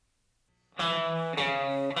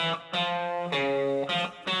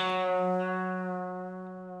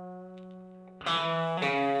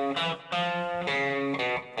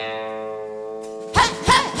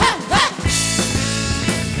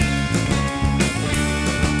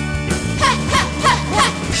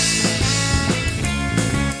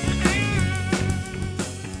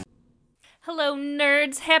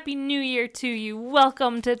nerds, Happy New Year to you.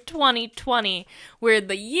 Welcome to 2020. We're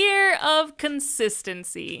the year of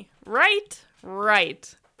consistency. Right?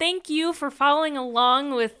 Right. Thank you for following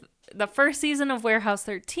along with the first season of Warehouse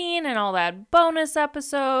 13 and all that bonus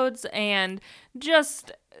episodes and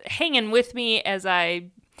just hanging with me as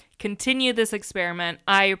I continue this experiment.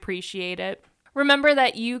 I appreciate it. Remember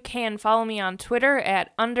that you can follow me on Twitter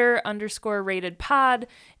at _ratedpod,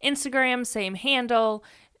 Instagram, same handle,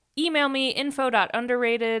 email me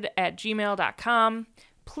info.underrated@gmail.com.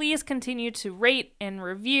 Please continue to rate and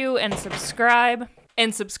review and subscribe.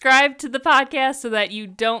 And subscribe to the podcast so that you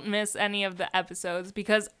don't miss any of the episodes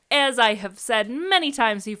because, as I have said many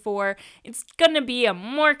times before, it's going to be a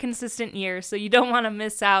more consistent year, so you don't want to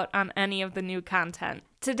miss out on any of the new content.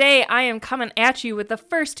 Today, I am coming at you with the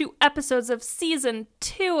first 2 episodes of Season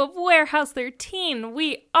 2 of Warehouse 13.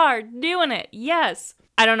 We are doing it, yes!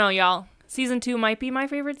 I don't know, y'all. Season 2 might be my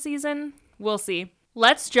favorite season. We'll see.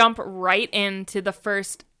 Let's jump right into the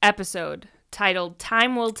first episode, titled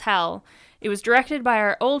Time Will Tell. It was directed by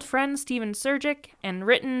our old friend Steven Surgic and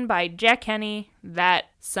written by Jack Kenny, that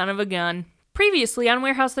son of a gun. Previously on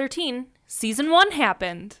Warehouse 13, Season 1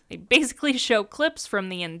 happened. They basically show clips from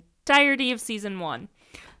the entirety of Season 1.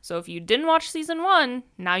 So if you didn't watch Season 1,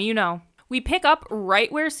 now you know. We pick up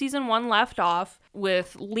right where Season 1 left off,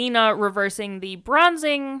 with Lena reversing the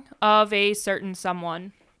bronzing of a certain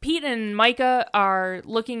someone. Pete and Micah are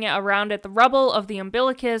looking around at the rubble of the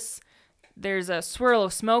umbilicus. There's a swirl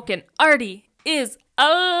of smoke, and Artie is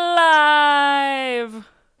alive!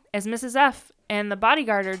 As Mrs. F and the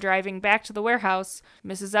bodyguard are driving back to the warehouse,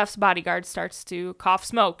 Mrs. F's bodyguard starts to cough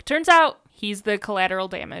smoke. Turns out he's the collateral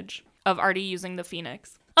damage of Artie using the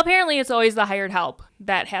Phoenix. Apparently, it's always the hired help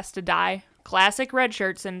that has to die. Classic red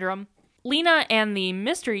shirt syndrome. Lena and the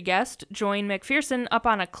mystery guest join McPherson up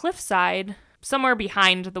on a cliffside somewhere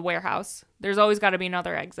behind the warehouse. There's always got to be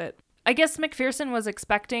another exit. I guess McPherson was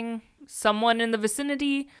expecting someone in the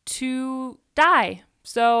vicinity to die,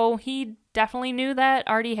 so he definitely knew that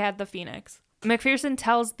Artie had the Phoenix. McPherson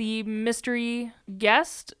tells the mystery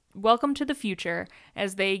guest, "Welcome to the future,"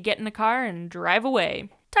 as they get in the car and drive away.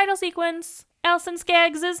 Title sequence. Allison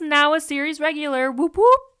Skaggs is now a series regular. Whoop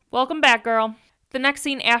whoop. Welcome back, girl. The next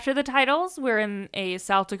scene after the titles, we're in a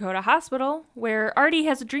South Dakota hospital where Artie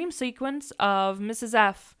has a dream sequence of Mrs.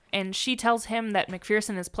 F, and she tells him that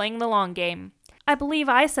McPherson is playing the long game. I believe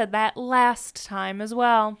I said that last time as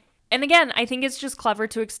well. And again, I think it's just clever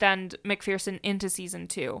to extend McPherson into Season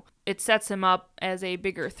 2. It sets him up as a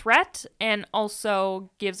bigger threat and also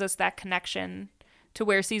gives us that connection to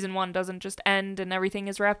where Season 1 doesn't just end and everything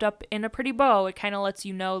is wrapped up in a pretty bow. It kind of lets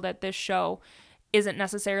you know that this show isn't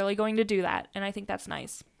necessarily going to do that, and I think that's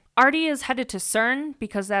nice. Artie is headed to CERN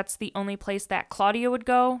because that's the only place that Claudia would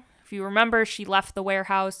go. If you remember, she left the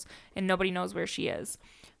warehouse and nobody knows where she is.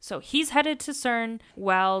 So he's headed to CERN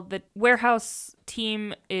while the warehouse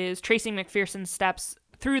team is tracing McPherson's steps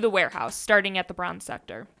through the warehouse, starting at the bronze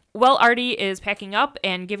sector. While Artie is packing up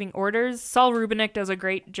and giving orders, Saul Rubinek does a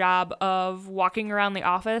great job of walking around the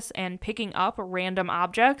office and picking up random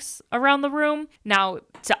objects around the room. Now,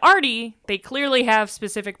 to Artie, they clearly have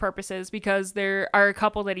specific purposes because there are a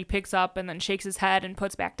couple that he picks up and then shakes his head and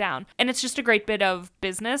puts back down. And it's just a great bit of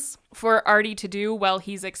business for Artie to do while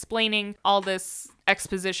he's explaining all this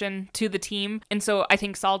exposition to the team. And so I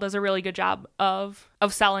think Saul does a really good job of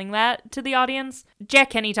selling that to the audience.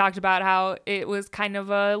 Jack Kenny talked about how it was kind of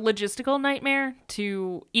a logistical nightmare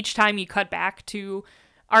to each time you cut back to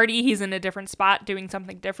Artie, he's in a different spot doing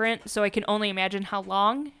something different. So I can only imagine how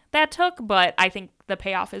long that took, but I think the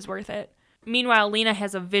payoff is worth it. Meanwhile, Lena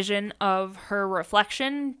has a vision of her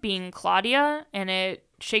reflection being Claudia, and it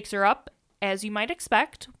shakes her up, as you might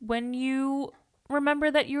expect when you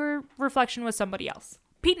remember that your reflection was somebody else.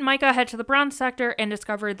 Pete and Micah head to the bronze sector and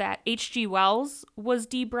discover that H.G. Wells was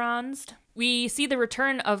debronzed. We see the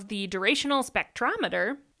return of the durational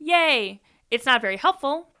spectrometer. Yay! It's not very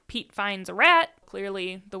helpful. Pete finds a rat.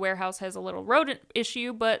 Clearly, the warehouse has a little rodent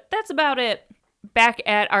issue, but that's about it. Back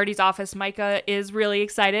at Artie's office, Micah is really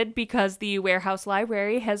excited because the warehouse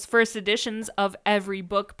library has first editions of every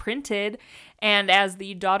book printed, and as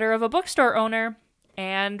the daughter of a bookstore owner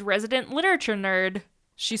and resident literature nerd,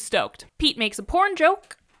 she's stoked. Pete makes a porn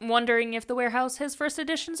joke, wondering if the warehouse has first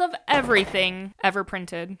editions of everything ever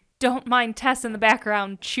printed. Don't mind Tess in the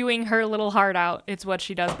background chewing her little heart out. It's what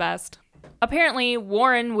she does best. Apparently,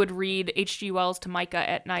 Warren would read H.G. Wells to Micah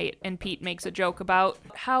at night, and Pete makes a joke about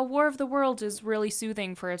how War of the Worlds is really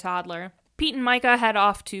soothing for a toddler. Pete and Micah head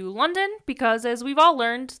off to London because, as we've all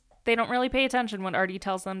learned, they don't really pay attention when Artie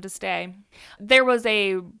tells them to stay. There was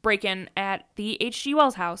a break-in at the H.G.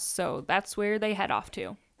 Wells house, so that's where they head off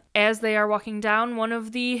to. As they are walking down one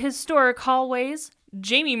of the historic hallways,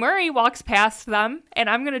 Jamie Murray walks past them, and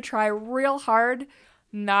I'm going to try real hard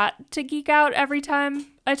not to geek out every time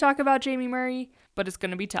I talk about Jamie Murray, but it's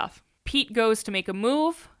going to be tough. Pete goes to make a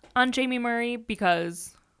move on Jamie Murray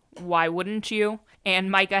because why wouldn't you?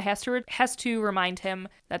 And Micah has to remind him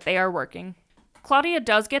that they are working. Claudia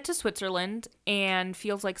does get to Switzerland and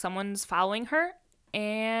feels like someone's following her,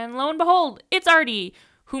 and lo and behold, it's Artie,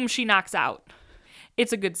 whom she knocks out.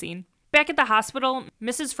 It's a good scene. Back at the hospital,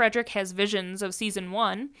 Mrs. Frederick has visions of season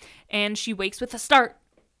 1, and she wakes with a start.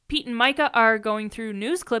 Pete and Micah are going through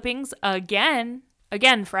news clippings again.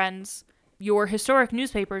 Again, friends, your historic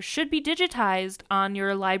newspaper should be digitized on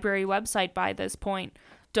your library website by this point.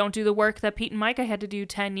 Don't do the work that Pete and Micah had to do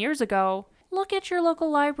 10 years ago. Look at your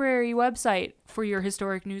local library website for your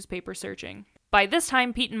historic newspaper searching. By this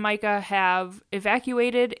time, Pete and Micah have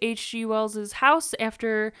evacuated H.G. Wells's house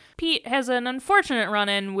after Pete has an unfortunate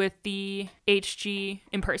run-in with the H.G.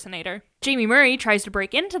 impersonator. Jamie Murray tries to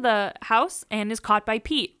break into the house and is caught by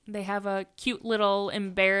Pete. They have a cute little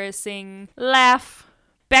embarrassing laugh.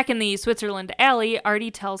 Back in the Switzerland alley, Artie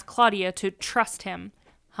tells Claudia to trust him.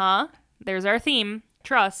 Huh? There's our theme,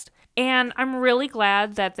 trust. And I'm really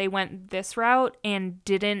glad that they went this route and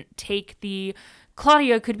didn't take the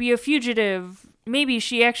Claudia could be a fugitive. Maybe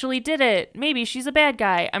she actually did it. Maybe she's a bad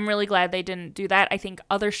guy. I'm really glad they didn't do that. I think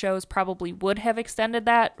other shows probably would have extended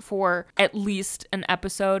that for at least an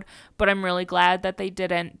episode, but I'm really glad that they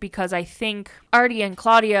didn't because I think Artie and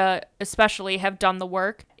Claudia especially have done the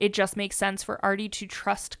work. It just makes sense for Artie to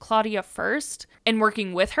trust Claudia first and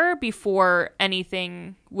working with her before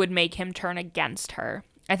anything would make him turn against her.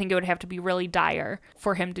 I think it would have to be really dire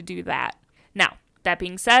for him to do that. Now, that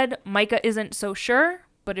being said, Micah isn't so sure,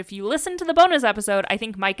 but if you listen to the bonus episode, I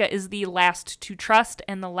think Micah is the last to trust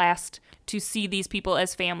and the last to see these people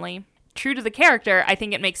as family. True to the character, I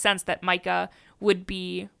think it makes sense that Micah would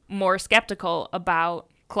be more skeptical about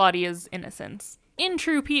Claudia's innocence. In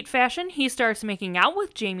true Pete fashion, he starts making out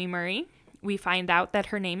with Jamie Murray. We find out that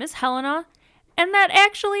her name is Helena, and that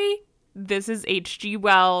actually, this is H.G.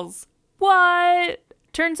 Wells. What?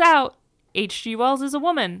 Turns out, H.G. Wells is a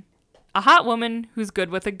woman. A hot woman who's good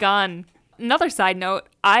with a gun. Another side note,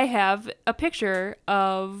 I have a picture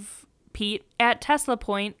of Pete at Tesla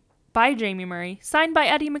Point by Jamie Murray, signed by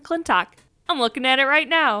Eddie McClintock. I'm looking at it right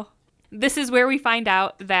now. This is where we find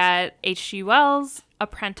out that H.G. Wells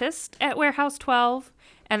apprenticed at Warehouse 12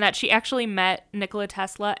 and that she actually met Nikola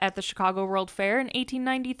Tesla at the Chicago World Fair in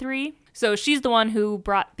 1893. So she's the one who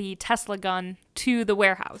brought the Tesla gun to the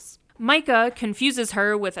warehouse. Micah confuses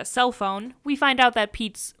her with a cell phone. We find out that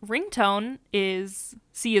Pete's ringtone is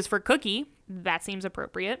C is for cookie. That seems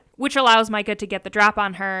appropriate. Which allows Micah to get the drop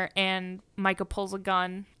on her, and Micah pulls a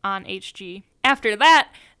gun on HG. After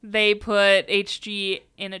that, they put HG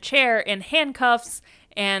in a chair in handcuffs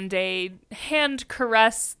and a hand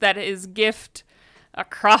caress that is gift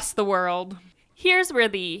across the world. Here's where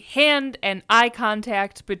the hand and eye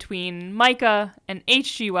contact between Micah and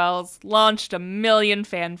H.G. Wells launched a million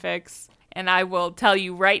fanfics. And I will tell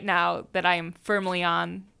you right now that I am firmly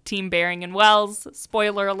on Team Baring and Wells.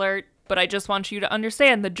 Spoiler alert, but I just want you to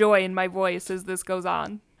understand the joy in my voice as this goes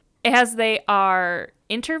on. As they are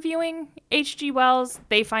interviewing H.G. Wells,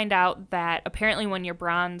 they find out that apparently when you're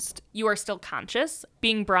bronzed, you are still conscious.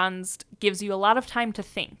 Being bronzed gives you a lot of time to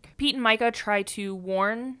think. Pete and Micah try to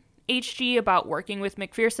warn HG about working with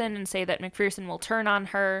McPherson and say that McPherson will turn on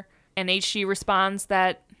her, and HG responds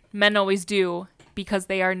that men always do because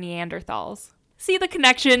they are Neanderthals. See the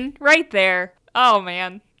connection right there. Oh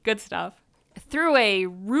man, good stuff. Through a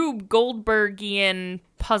Rube Goldbergian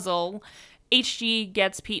puzzle, HG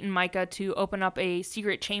gets Pete and Micah to open up a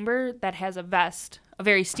secret chamber that has a vest, a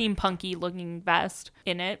very steampunky looking vest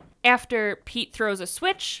in it. After Pete throws a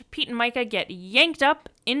switch, Pete and Micah get yanked up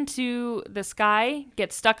into the sky,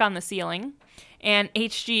 get stuck on the ceiling, and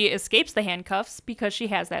HG escapes the handcuffs because she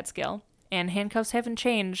has that skill. And handcuffs haven't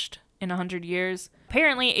changed in 100 years.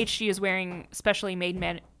 Apparently, HG is wearing specially made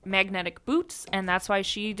magnetic boots, and that's why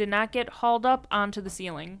she did not get hauled up onto the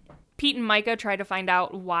ceiling. Pete and Micah try to find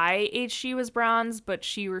out why HG was bronze, but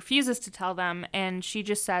she refuses to tell them, and she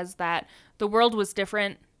just says that the world was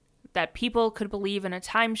different, that people could believe in a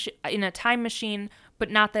time machine, but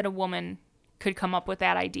not that a woman could come up with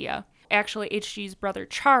that idea. Actually, HG's brother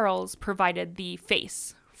Charles provided the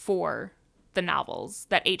face for the novels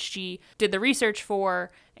that HG did the research for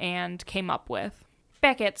and came up with.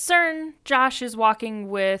 Back at CERN, Josh is walking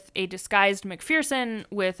with a disguised McPherson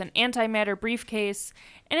with an antimatter briefcase,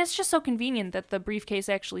 and it's just so convenient that the briefcase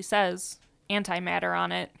actually says antimatter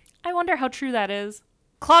on it. I wonder how true that is.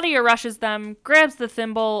 Claudia rushes them, grabs the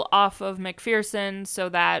thimble off of McPherson so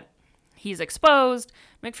that he's exposed.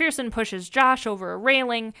 McPherson pushes Josh over a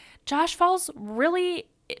railing. Josh falls really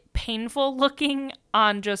painful looking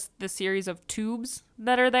on just the series of tubes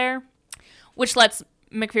that are there, which lets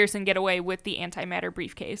McPherson get away with the antimatter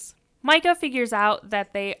briefcase. Micah figures out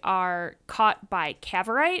that they are caught by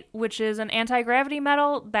cavorite, which is an anti-gravity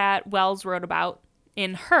metal that Wells wrote about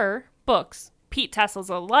in her books. Pete Tesla's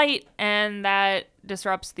a light, and that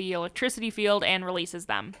disrupts the electricity field and releases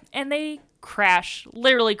them. And they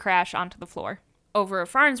literally crash onto the floor. Over a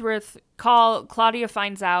Farnsworth call, Claudia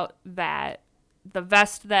finds out that the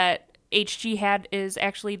vest that HG had is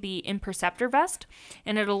actually the imperceptor vest,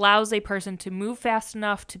 and it allows a person to move fast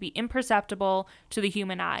enough to be imperceptible to the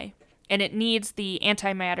human eye. And it needs the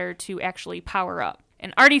antimatter to actually power up.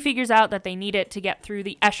 And Artie figures out that they need it to get through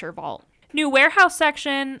the Escher vault. New warehouse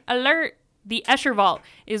section, alert! The Escher vault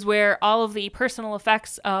is where all of the personal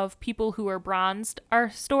effects of people who are bronzed are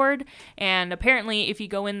stored, and apparently if you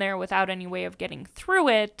go in there without any way of getting through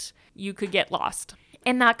it, you could get lost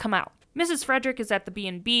and not come out. Mrs. Frederick is at the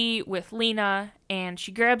B&B with Lena, and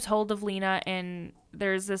she grabs hold of Lena, and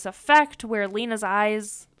there's this effect where Lena's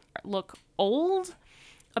eyes look old.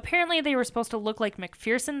 Apparently they were supposed to look like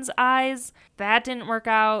McPherson's eyes. That didn't work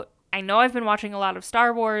out. I know I've been watching a lot of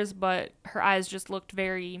Star Wars, but her eyes just looked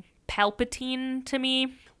very Palpatine to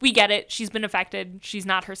me. We get it. She's been affected. She's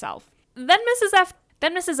not herself. Then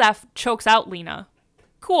Mrs. F chokes out Lena.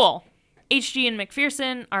 Cool. HG and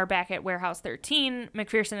McPherson are back at Warehouse 13.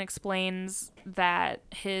 McPherson explains that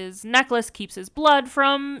his necklace keeps his blood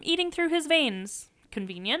from eating through his veins.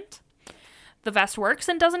 Convenient. The vest works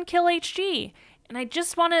and doesn't kill HG. And I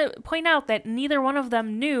just want to point out that neither one of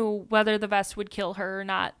them knew whether the vest would kill her or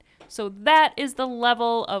not. So that is the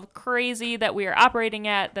level of crazy that we are operating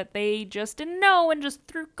at, that they just didn't know and just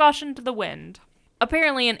threw caution to the wind.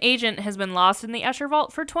 Apparently an agent has been lost in the Escher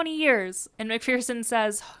vault for 20 years, and McPherson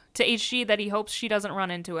says to HG that he hopes she doesn't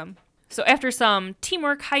run into him. So after some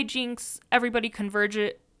teamwork hijinks, everybody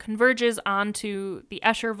converges onto the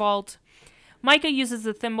Escher vault. Micah uses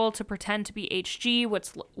the thimble to pretend to be HG,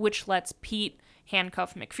 which lets Pete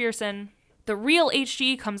handcuff McPherson. The real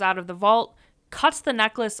HG comes out of the vault, cuts the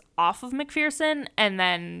necklace off of McPherson, and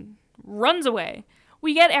then runs away.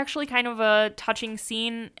 We get actually kind of a touching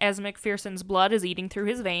scene as McPherson's blood is eating through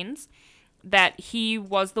his veins, that he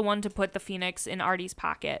was the one to put the Phoenix in Artie's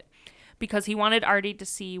pocket, because he wanted Artie to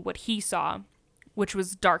see what he saw, which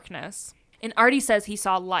was darkness. And Artie says he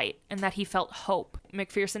saw light, and that he felt hope.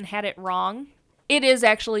 McPherson had it wrong. It is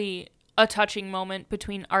actually a touching moment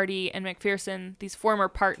between Artie and McPherson, these former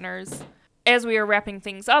partners. As we are wrapping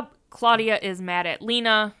things up, Claudia is mad at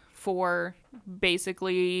Lena for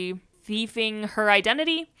basically thieving her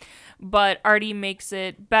identity, but Artie makes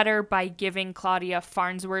it better by giving Claudia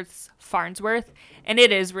Farnsworth's Farnsworth, and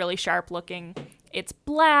it is really sharp looking. It's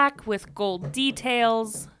black with gold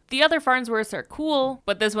details. The other Farnsworths are cool,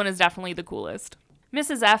 but this one is definitely the coolest.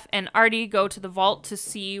 Mrs. F and Artie go to the vault to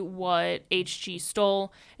see what HG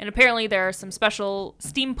stole, and apparently there are some special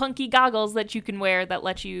steampunky goggles that you can wear that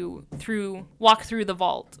let you walk through the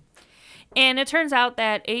vault. And it turns out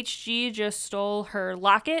that HG just stole her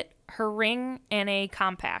locket, her ring, and a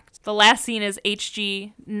compact. The last scene is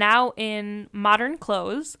HG, now in modern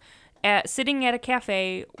clothes, sitting at a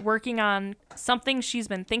cafe, working on something she's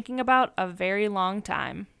been thinking about a very long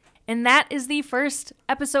time. And that is the first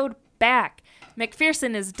episode back.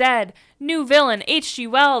 McPherson is dead. New villain, H.G.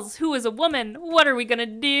 Wells, who is a woman. What are we gonna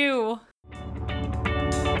do?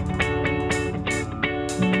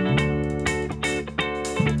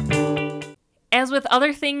 As with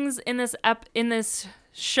other things in this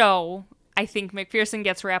show, I think McPherson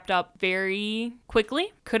gets wrapped up very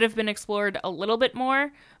quickly. Could have been explored a little bit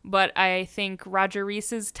more, but I think Roger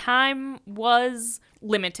Rees's time was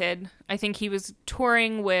limited. I think he was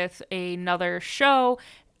touring with another show.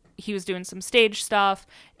 He was doing some stage stuff,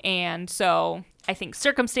 and so I think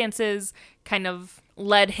circumstances kind of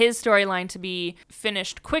led his storyline to be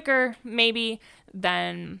finished quicker, maybe,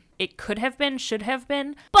 than it could have been, should have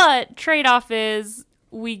been. But trade-off is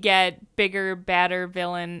we get bigger, badder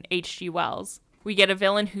villain H.G. Wells. We get a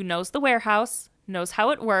villain who knows the warehouse, knows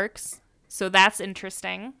how it works, so that's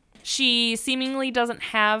interesting. She seemingly doesn't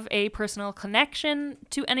have a personal connection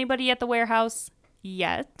to anybody at the warehouse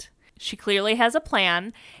yet. She clearly has a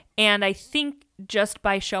plan, and I think just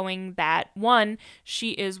by showing that, one,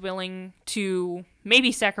 she is willing to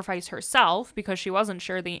maybe sacrifice herself because she wasn't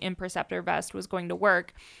sure the imperceptor vest was going to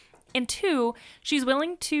work, and two, she's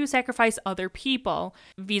willing to sacrifice other people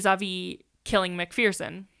vis-a-vis killing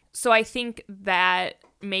McPherson. So I think that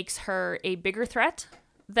makes her a bigger threat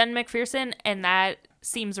than McPherson, and that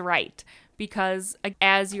seems right. Because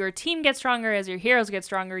as your team gets stronger, as your heroes get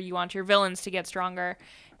stronger, you want your villains to get stronger.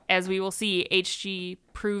 As we will see, HG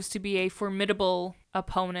proves to be a formidable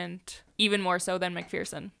opponent, even more so than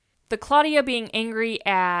McPherson. The Claudia being angry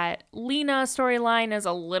at Lena storyline is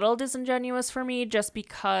a little disingenuous for me, just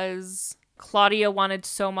because Claudia wanted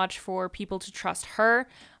so much for people to trust her.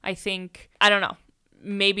 I don't know,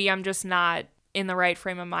 maybe I'm just not in the right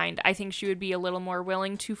frame of mind. I think she would be a little more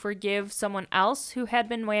willing to forgive someone else who had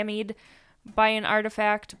been whammied by an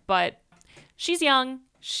artifact, but she's young.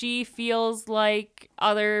 She feels like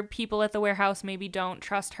other people at the warehouse maybe don't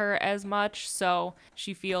trust her as much, so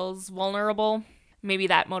she feels vulnerable. Maybe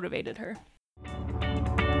that motivated her.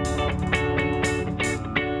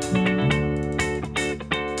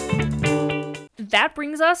 That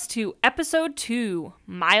brings us to episode 2,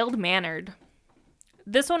 Mild-Mannered.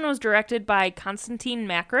 This one was directed by Konstantin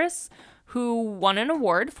Makris, who won an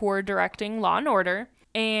award for directing Law & Order,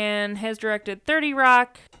 and has directed 30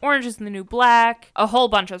 Rock, Orange is the New Black, a whole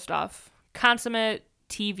bunch of stuff. Consummate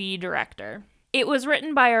TV director. It was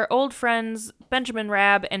written by our old friends Benjamin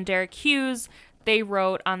Rabb and Derek Hughes. They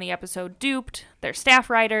wrote on the episode Duped. They're staff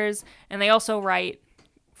writers, and they also write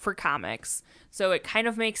for comics. So it kind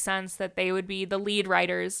of makes sense that they would be the lead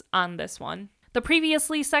writers on this one. The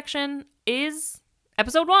previously section is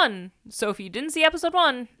episode 1. So if you didn't see episode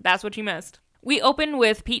 1, that's what you missed. We open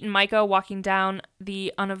with Pete and Micah walking down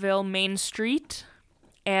the Unnaville main street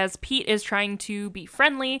as Pete is trying to be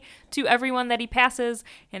friendly to everyone that he passes,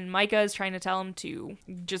 and Micah is trying to tell him to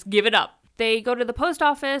just give it up. They go to the post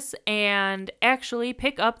office and actually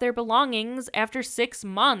pick up their belongings after 6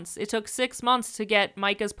 months. It took 6 months to get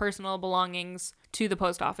Micah's personal belongings to the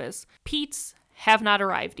post office. Pete's have not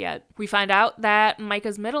arrived yet. We find out that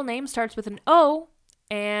Micah's middle name starts with an O,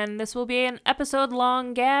 and this will be an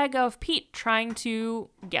episode-long gag of Pete trying to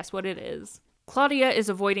guess what it is. Claudia is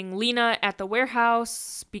avoiding Lena at the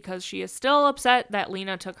warehouse because she is still upset that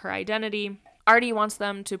Lena took her identity. Artie wants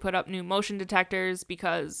them to put up new motion detectors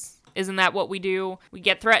because isn't that what we do? We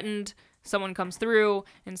get threatened, someone comes through,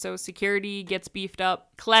 and so security gets beefed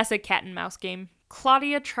up. Classic cat and mouse game.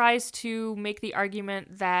 Claudia tries to make the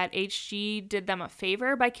argument that HG did them a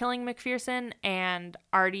favor by killing McPherson, and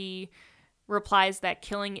Artie replies that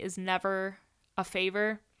killing is never a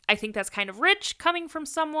favor. I think that's kind of rich coming from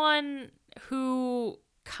someone who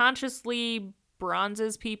consciously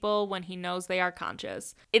bronzes people when he knows they are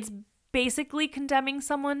conscious. It's basically condemning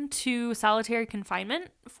someone to solitary confinement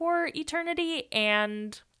for eternity,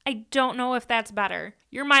 and I don't know if that's better.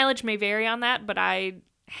 Your mileage may vary on that, but I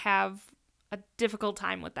have a difficult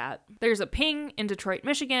time with that. There's a ping in Detroit,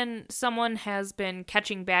 Michigan. Someone has been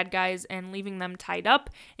catching bad guys and leaving them tied up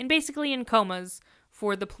and basically in comas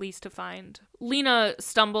for the police to find. Lena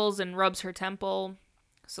stumbles and rubs her temple,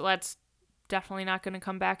 so that's definitely not going to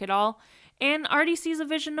come back at all. And Artie sees a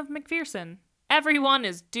vision of McPherson. Everyone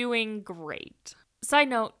is doing great. Side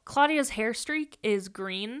note, Claudia's hair streak is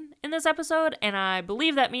green in this episode, and I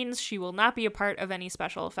believe that means she will not be a part of any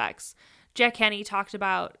special effects. Jack Henney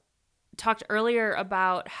talked earlier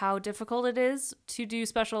about how difficult it is to do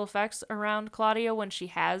special effects around Claudia when she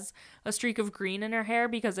has a streak of green in her hair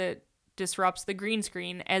because it disrupts the green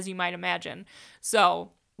screen, as you might imagine.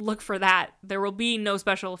 So look for that. There will be no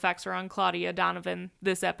special effects around Claudia Donovan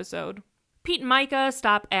this episode. Pete and Micah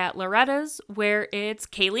stop at Loretta's, where it's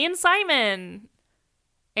Kaylee and Simon,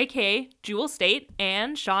 aka Jewel State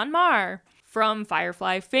and Sean Marr, from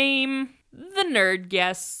Firefly fame, the nerd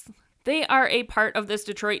guests. They are a part of this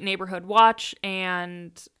Detroit neighborhood watch,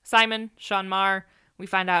 and Simon, Sean Marr, we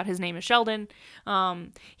find out his name is Sheldon,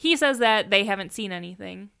 he says that they haven't seen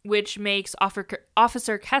anything, which makes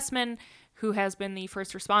Officer Kessman, who has been the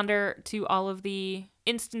first responder to all of the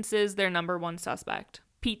instances, their number one suspect.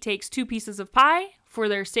 Pete takes 2 pieces of pie for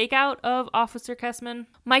their stakeout of Officer Kessman.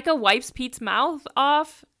 Micah wipes Pete's mouth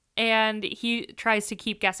off, and he tries to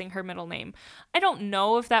keep guessing her middle name. I don't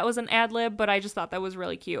know if that was an ad-lib, but I just thought that was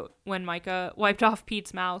really cute when Micah wiped off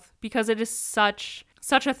Pete's mouth, because it is such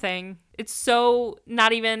a thing. It's so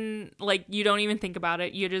not even, like, you don't even think about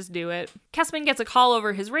it. You just do it. Kessman gets a call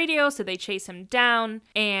over his radio, so they chase him down,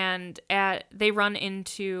 and they run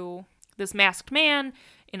into this masked man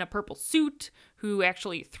in a purple suit who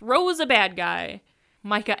actually throws a bad guy.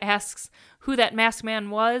 Micah asks who that masked man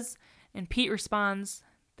was, and Pete responds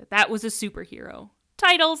that was a superhero.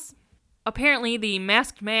 Titles. Apparently, the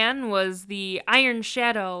masked man was the Iron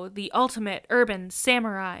Shadow, the ultimate urban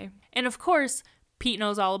samurai. And of course, Pete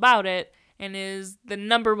knows all about it and is the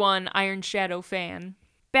 #1 Iron Shadow fan.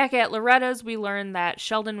 Back at Loretta's, we learn that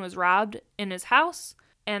Sheldon was robbed in his house.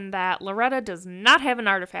 and that Loretta does not have an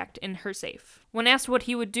artifact in her safe. When asked what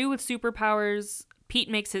he would do with superpowers, Pete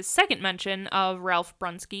makes his second mention of Ralph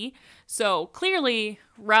Brunsky, so clearly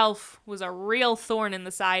Ralph was a real thorn in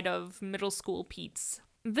the side of middle school Pete's.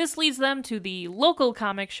 This leads them to the local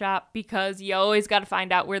comic shop because you always gotta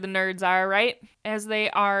find out where the nerds are, right? As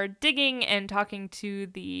they are digging and talking to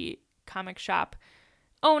the comic shop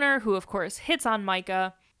owner, who of course hits on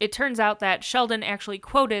Micah, it turns out that Sheldon actually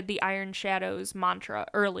quoted the Iron Shadow's mantra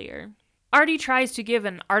earlier. Artie tries to give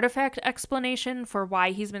an artifact explanation for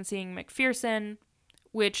why he's been seeing McPherson,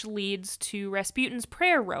 which leads to Rasputin's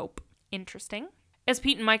prayer rope. Interesting. As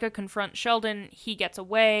Pete and Micah confront Sheldon, he gets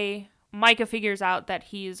away. Micah figures out that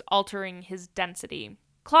he's altering his density.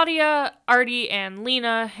 Claudia, Artie, and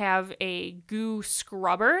Lena have a goo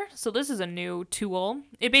scrubber, so this is a new tool.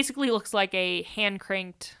 It basically looks like a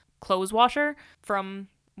hand-cranked clothes washer from,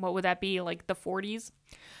 what would that be, like the 40s?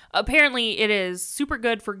 Apparently, it is super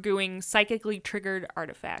good for gooing psychically triggered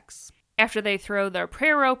artifacts. After they throw their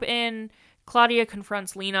prayer rope in, Claudia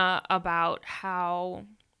confronts Lena about how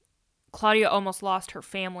Claudia almost lost her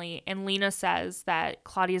family, and Lena says that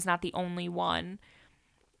Claudia's not the only one.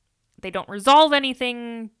 They don't resolve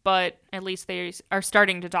anything, but at least they are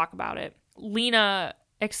starting to talk about it. Lena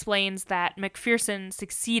explains that McPherson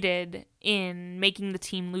succeeded in making the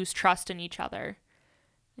team lose trust in each other.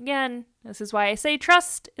 Again, this is why I say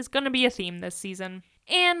trust is going to be a theme this season.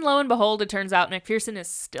 And lo and behold, it turns out McPherson is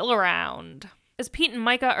still around. As Pete and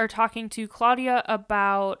Micah are talking to Claudia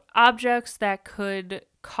about objects that could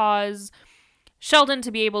cause Sheldon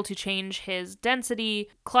to be able to change his density,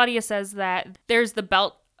 Claudia says that there's the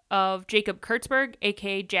belt of Jacob Kurtzberg,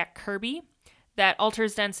 aka Jack Kirby, that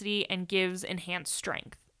alters density and gives enhanced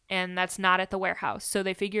strength. And that's not at the warehouse, so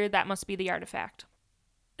they figure that must be the artifact.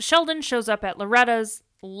 Sheldon shows up at Loretta's,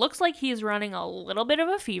 looks like he's running a little bit of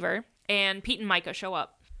a fever, and Pete and Micah show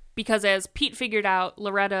up. Because as Pete figured out,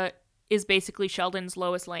 Loretta is basically Sheldon's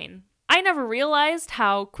Lois Lane. I never realized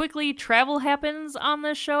how quickly travel happens on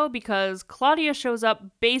this show because Claudia shows up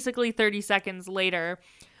basically 30 seconds later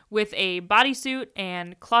with a bodysuit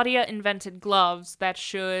and Claudia invented gloves that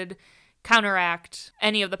should counteract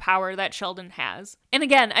any of the power that Sheldon has. And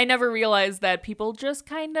again, I never realized that people just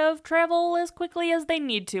kind of travel as quickly as they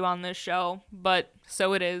need to on this show, but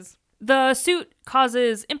so it is. The suit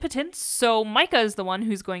causes impotence, so Micah is the one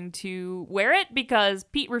who's going to wear it because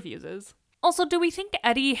Pete refuses. Also, do we think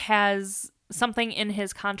Eddie has something in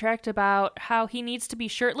his contract about how he needs to be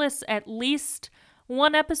shirtless at least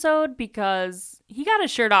one episode? Because he got his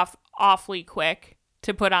shirt off awfully quick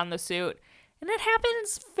to put on the suit, and it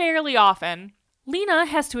happens fairly often. Lena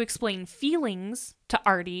has to explain feelings to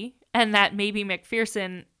Artie, and that maybe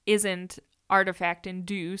McPherson isn't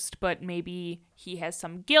artifact-induced, but maybe he has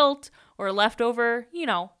some guilt or leftover,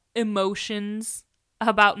 emotions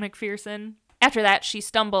about McPherson. After that, she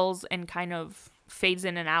stumbles and kind of fades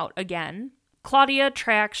in and out again. Claudia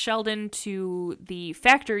tracks Sheldon to the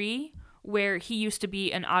factory where he used to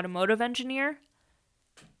be an automotive engineer.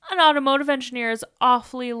 An automotive engineer is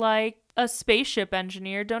awfully like a spaceship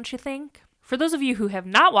engineer, don't you think? For those of you who have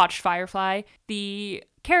not watched Firefly, the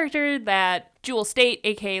character that Jewel State,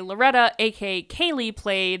 aka Loretta, aka Kaylee,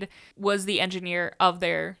 played was the engineer of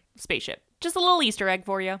their spaceship. Just a little Easter egg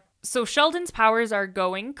for you. So Sheldon's powers are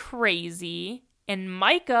going crazy, and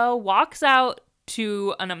Micah walks out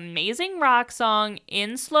to an amazing rock song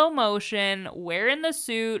in slow motion, wearing the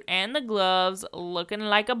suit and the gloves, looking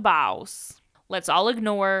like a boss. Let's all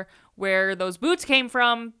ignore where those boots came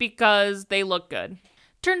from because they look good.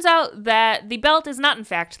 Turns out that the belt is not in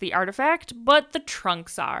fact the artifact, but the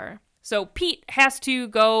trunks are. So Pete has to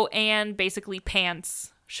go and basically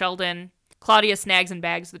pants Sheldon. Claudia snags and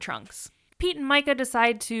bags the trunks. Pete and Micah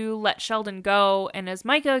decide to let Sheldon go, and as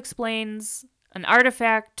Micah explains, an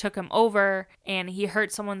artifact took him over, and he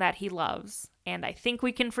hurt someone that he loves. And I think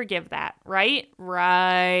we can forgive that, right?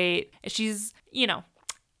 Right. She's,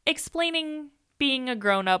 explaining being a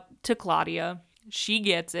grown-up to Claudia. She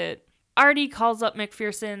gets it. Artie calls up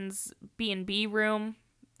McPherson's B&B room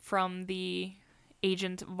from the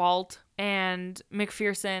agent vault, and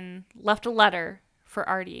McPherson left a letter for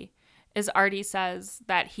Artie. As Artie says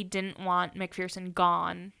that he didn't want McPherson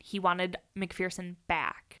gone, he wanted McPherson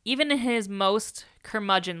back. Even in his most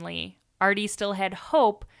curmudgeonly, Artie still had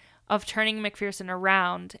hope of turning McPherson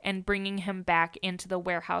around and bringing him back into the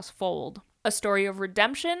warehouse fold. A story of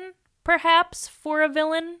redemption, perhaps, for a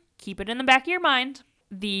villain? Keep it in the back of your mind.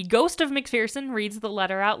 The ghost of McPherson reads the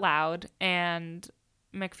letter out loud, and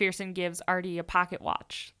McPherson gives Artie a pocket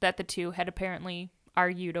watch that the two had apparently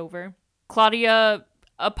argued over. Claudia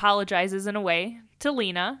apologizes in a way to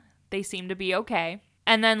Lena. They seem to be okay.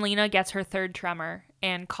 And then Lena gets her third tremor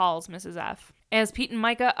and calls Mrs. F. As Pete and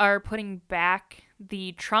Micah are putting back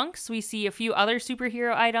the trunks, we see a few other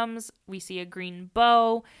superhero items. We see a green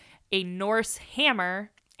bow, a Norse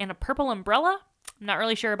hammer, and a purple umbrella. I'm not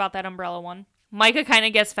really sure about that umbrella one. Micah kind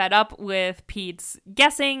of gets fed up with Pete's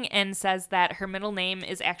guessing and says that her middle name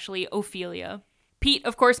is actually Ophelia. Pete,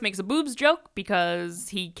 of course, makes a boobs joke because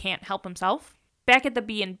he can't help himself. Back at the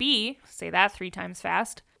B&B, say that 3 times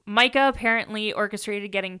fast, Micah apparently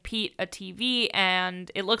orchestrated getting Pete a TV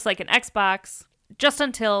and it looks like an Xbox just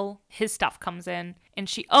until his stuff comes in. And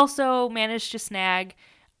she also managed to snag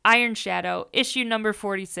Iron Shadow, issue number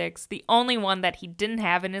 46, the only one that he didn't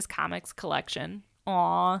have in his comics collection.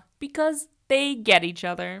 Aww, because they get each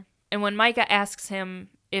other. And when Micah asks him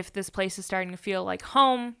if this place is starting to feel like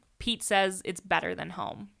home, Pete says it's better than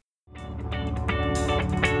home.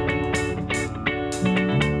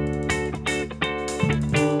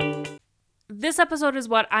 This episode is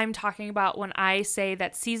what I'm talking about when I say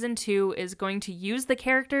that season 2 is going to use the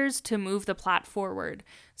characters to move the plot forward.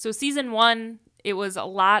 So season 1, it was a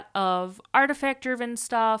lot of artifact-driven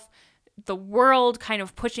stuff, the world kind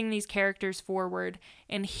of pushing these characters forward.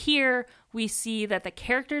 And here we see that the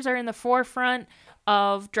characters are in the forefront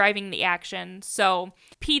of driving the action. So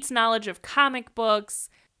Pete's knowledge of comic books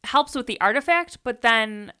helps with the artifact, but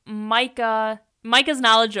then Micah's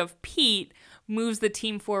knowledge of Pete moves the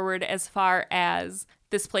team forward as far as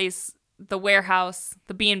this place, the warehouse,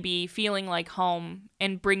 the B&B, feeling like home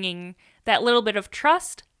and bringing that little bit of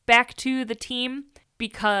trust back to the team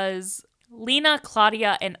because Lena,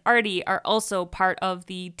 Claudia, and Artie are also part of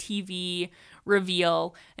the TV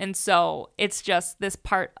reveal. And so it's just this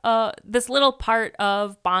little part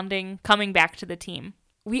of bonding coming back to the team.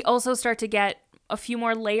 We also start to get a few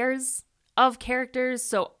more layers of characters.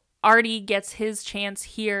 So Artie gets his chance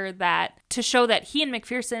here to show that he and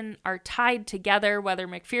McPherson are tied together, whether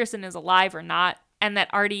McPherson is alive or not, and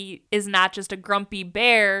that Artie is not just a grumpy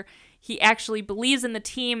bear. He actually believes in the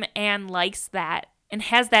team and likes that and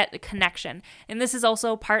has that connection. And this is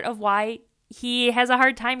also part of why he has a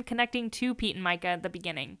hard time connecting to Pete and Micah at the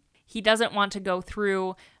beginning. He doesn't want to go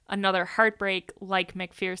through another heartbreak like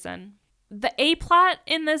McPherson. The A-plot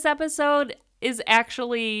in this episode is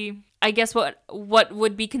actually, I guess, what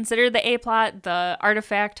would be considered the A-plot, the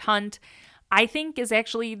artifact hunt, I think is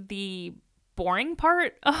actually the boring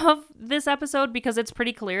part of this episode because it's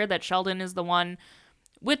pretty clear that Sheldon is the one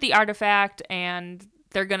with the artifact and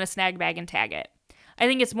they're going to snag, bag, and tag it. I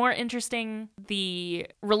think it's more interesting the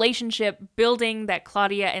relationship building that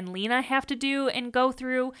Claudia and Lena have to do and go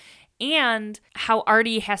through, and how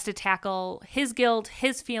Artie has to tackle his guilt,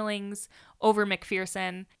 his feelings over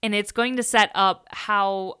McPherson. And it's going to set up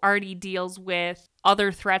how Artie deals with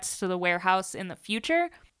other threats to the warehouse in the future.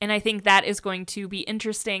 And I think that is going to be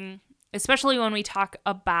interesting, especially when we talk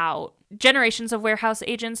about generations of warehouse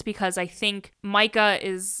agents, because I think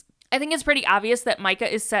it's pretty obvious that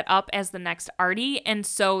Micah is set up as the next Artie, and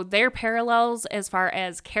so their parallels as far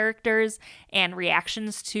as characters and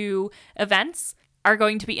reactions to events are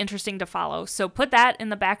going to be interesting to follow. So put that in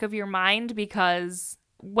the back of your mind, because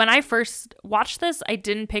when I first watched this, I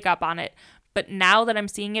didn't pick up on it, but now that I'm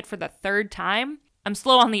seeing it for the 3rd time, I'm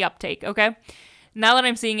slow on the uptake, okay? Now that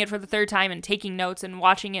I'm seeing it for the 3rd time and taking notes and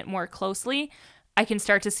watching it more closely, I can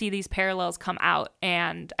start to see these parallels come out,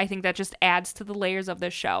 and I think that just adds to the layers of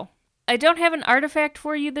this show. I don't have an artifact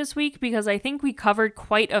for you this week because I think we covered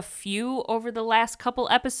quite a few over the last couple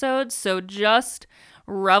episodes, so just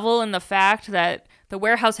revel in the fact that the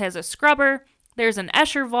warehouse has a scrubber, there's an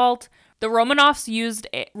Escher vault, the Romanoffs used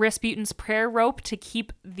Rasputin's prayer rope to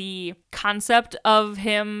keep the concept of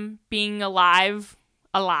him being alive,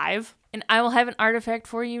 and I will have an artifact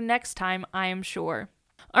for you next time, I am sure.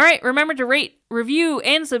 All right, remember to rate, review,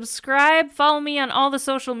 and subscribe. Follow me on all the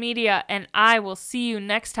social media, and I will see you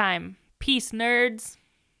next time. Peace, nerds.